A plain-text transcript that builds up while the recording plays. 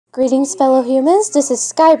Greetings, fellow humans. This is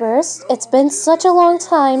Skyburst. It's been such a long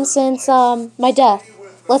time since my death.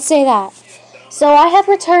 Let's say that. So I have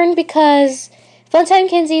returned because Funtime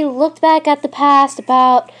Kinsey looked back at the past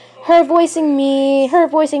about her voicing me, her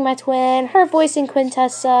voicing my twin, her voicing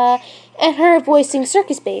Quintessa, and her voicing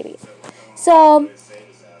Circus Baby. So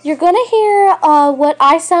you're gonna hear what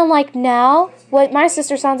I sound like now, what my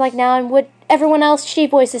sister sounds like now, and what everyone else she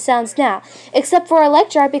voices sounds now, except for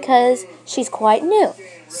Elektra because she's quite new.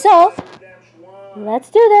 So, let's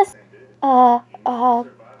do this. Hello?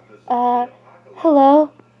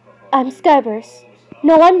 I'm Skyburst.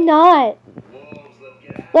 No, I'm not.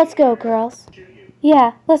 Let's go, girls.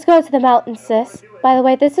 Yeah, let's go to the mountain, sis. By the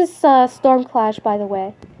way, this is stormclash, by the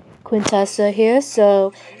way. Quintessa here,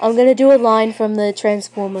 so I'm gonna do a line from the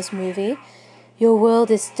Transformers movie. Your world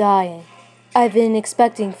is dying. I've been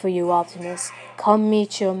expecting for you, Optimus. Come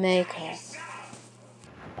meet your maker.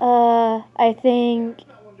 I think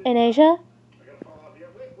in Asia?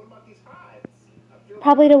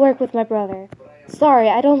 Probably to work with my brother. Sorry,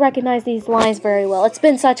 I don't recognize these lines very well. It's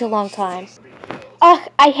been such a long time. Ugh,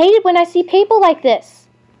 I hate it when I see people like this.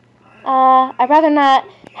 I'd rather not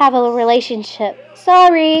have a relationship.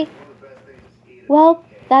 Sorry. Well,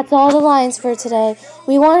 that's all the lines for today.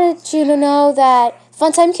 We wanted you to know that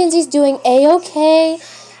Funtime Kinsey's doing A-okay.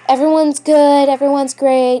 Everyone's good. Everyone's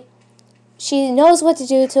great. She knows what to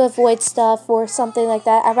do to avoid stuff or something like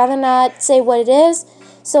that. I'd rather not say what it is.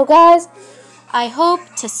 So, guys, I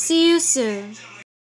hope to see you soon.